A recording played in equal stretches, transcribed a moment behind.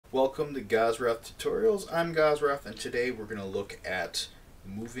Welcome to GausRoth Tutorials. I'm GausRoth, and today we're going to look at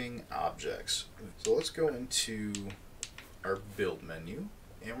moving objects. So let's go into our build menu,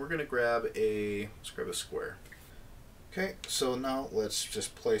 and we're going to grab a square. Okay, so now let's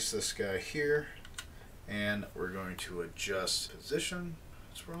just place this guy here, and we're going to adjust position.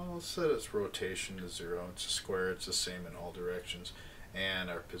 Let's set its rotation to 0. It's a square, it's the same in all directions. And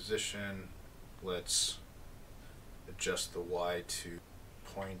our position, let's adjust the Y to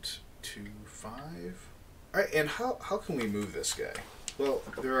 0.25. Alright, and how can we move this guy? Well,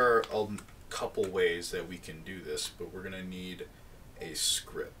 there are a couple ways that we can do this, but we're going to need a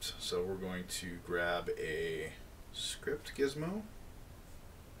script. So we're going to grab a script gizmo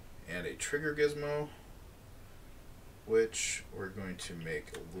and a trigger gizmo, which we're going to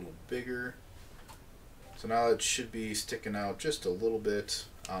make a little bigger. So now it should be sticking out just a little bit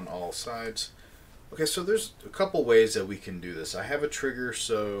on all sides. Okay, so there's a couple ways that we can do this. I have a trigger,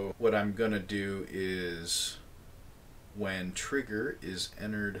 so what I'm going to do is when trigger is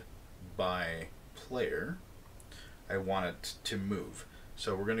entered by player, I want it to move.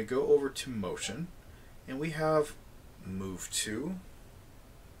 So we're going to go over to motion, and we have move to,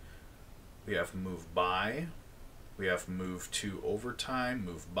 we have move by, we have move to over time,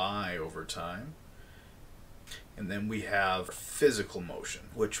 move by over time. And then we have physical motion,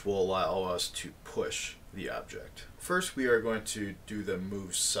 which will allow us to push the object. First, we are going to do the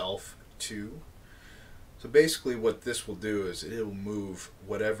move self to. So basically what this will do is it will move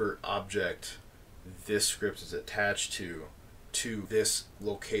whatever object this script is attached to this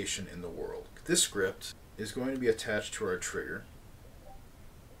location in the world. This script is going to be attached to our trigger.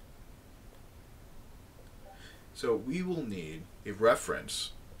 So we will need a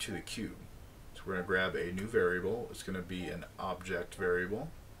reference to the cube. We're going to grab a new variable. It's going to be an object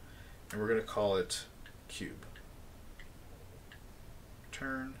variable, and we're going to call it cube.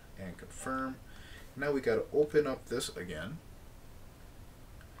 Return and confirm. Now we got to open up this again,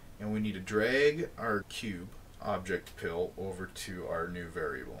 and we need to drag our cube object pill over to our new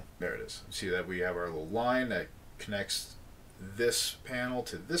variable. There it is. See that we have our little line that connects this panel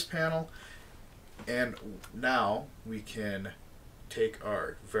to this panel, and now we can take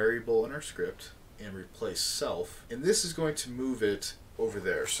our variable in our script and replace self, and this is going to move it over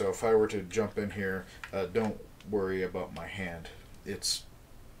there. So if I were to jump in here, don't worry about my hand, it's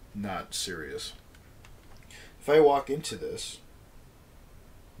not serious. If I walk into this,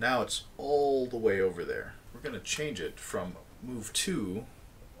 now it's all the way over there. We're going to change it from move to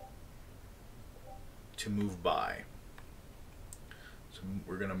move by. So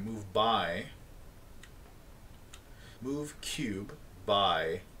we're going to move by, move cube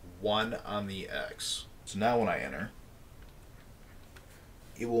by 1 on the X. So now when I enter,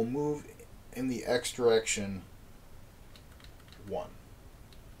 it will move in the X direction 1.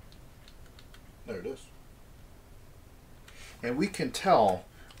 There it is. And we can tell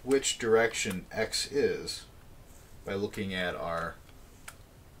which direction X is by looking at our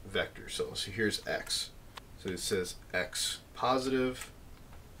vector. So here's X. So it says X positive,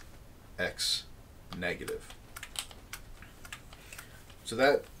 X negative. So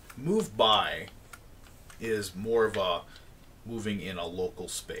that move by is more of a moving in a local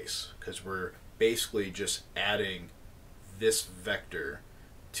space, because we're basically just adding this vector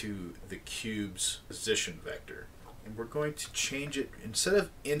to the cube's position vector. And we're going to change it, instead of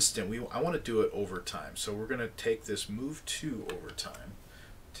instant, I want to do it over time. So we're going to take this move to over time,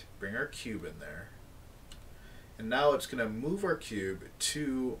 to bring our cube in there. And now it's going to move our cube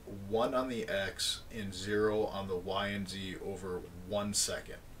to 1 on the X and 0 on the Y and Z over 1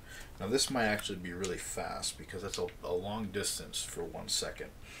 second. Now this might actually be really fast because that's a long distance for 1 second.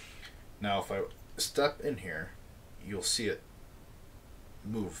 Now if I step in here, you'll see it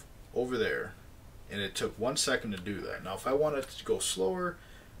move over there, and it took 1 second to do that. Now if I want it to go slower,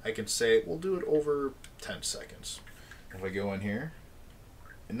 I can say we'll do it over 10 seconds. If I go in here,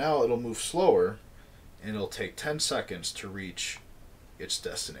 and now it'll move slower, and it'll take 10 seconds to reach its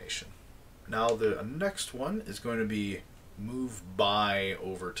destination. Now the next one is going to be move by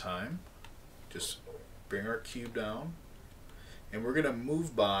over time. Just bring our cube down, and we're going to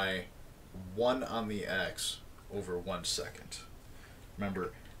move by 1 on the X over 1 second.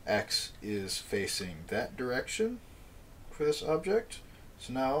 Remember, X is facing that direction for this object,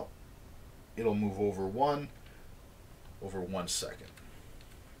 so now it'll move over 1 second.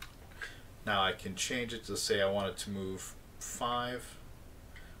 Now I can change it to say I want it to move 5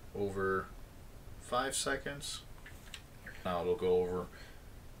 over 5 seconds. Now it'll go over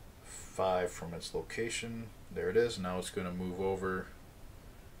 5 from its location. There it is. Now it's going to move over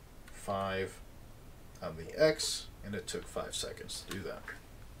 5 on the X, and it took 5 seconds to do that.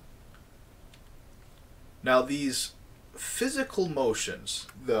 Now these physical motions,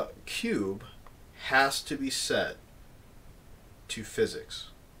 the cube has to be set to physics.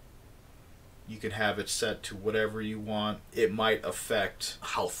 You can have it set to whatever you want. It might affect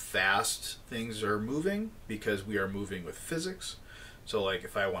how fast things are moving because we are moving with physics. So like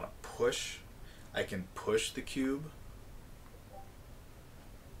if I want to push, I can push the cube.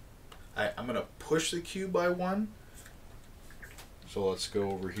 I'm going to push the cube by 1. So let's go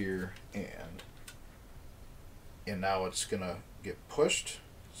over here and now it's going to get pushed.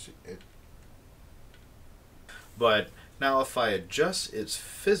 See it. But now if I adjust its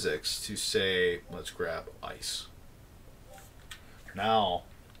physics to say, let's grab ice. Now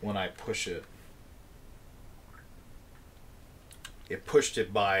when I push it, it pushed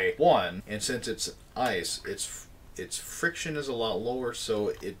it by 1, and since it's ice, its friction is a lot lower,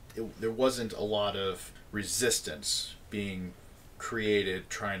 so there wasn't a lot of resistance being created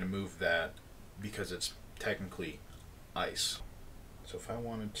trying to move that because it's technically ice. So if I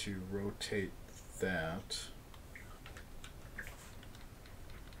wanted to rotate that,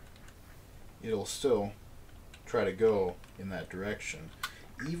 it'll still try to go in that direction,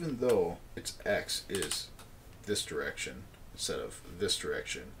 even though its X is this direction instead of this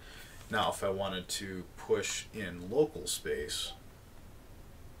direction. Now if I wanted to push in local space,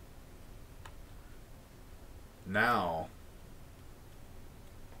 now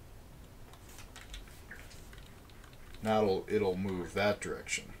it'll move that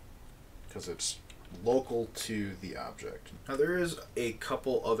direction because it's local to the object. Now there is a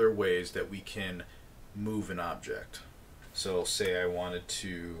couple other ways that we can move an object. So say I wanted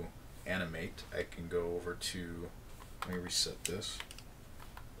to animate, I can go over to, let me reset this,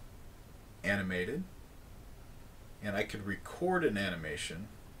 animated, and I could record an animation.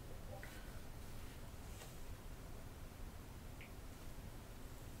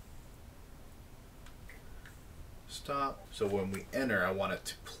 Stop. So when we enter, I want it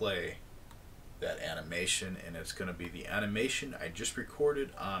to play that animation, and it's going to be the animation I just recorded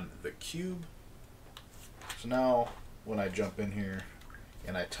on the cube. So now when I jump in here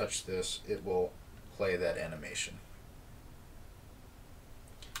and I touch this, it will play that animation.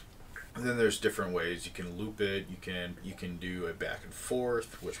 And then there's different ways you can loop it. You can do a back and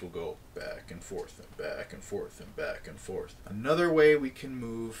forth, which will go back and forth and back and forth and back and forth. Another way we can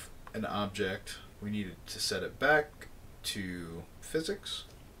move an object, we needed to set it back to physics.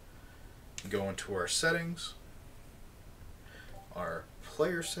 Go into our settings, our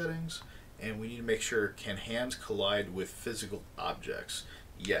player settings, and we need to make sure, can hands collide with physical objects?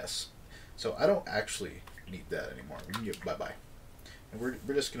 Yes. So I don't actually need that anymore. We can get bye-bye. And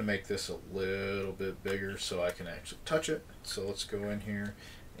we're just going to make this a little bit bigger so I can actually touch it. So let's go in here,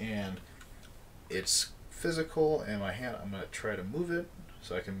 and it's physical, and my hand, I'm going to try to move it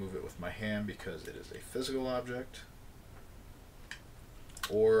so I can move it with my hand because it is a physical object.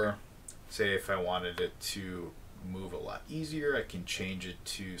 Or say if I wanted it to move a lot easier, I can change it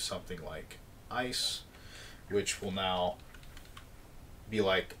to something like ice, which will now be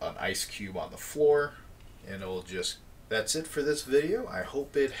like an ice cube on the floor, and it'll just, that's it for this video. I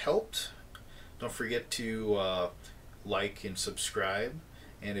hope it helped. Don't forget to like and subscribe,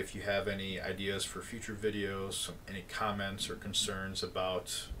 and if you have any ideas for future videos, any comments or concerns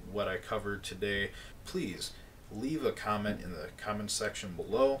about what I covered today, please leave a comment in the comment section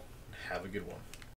below. Have a good one.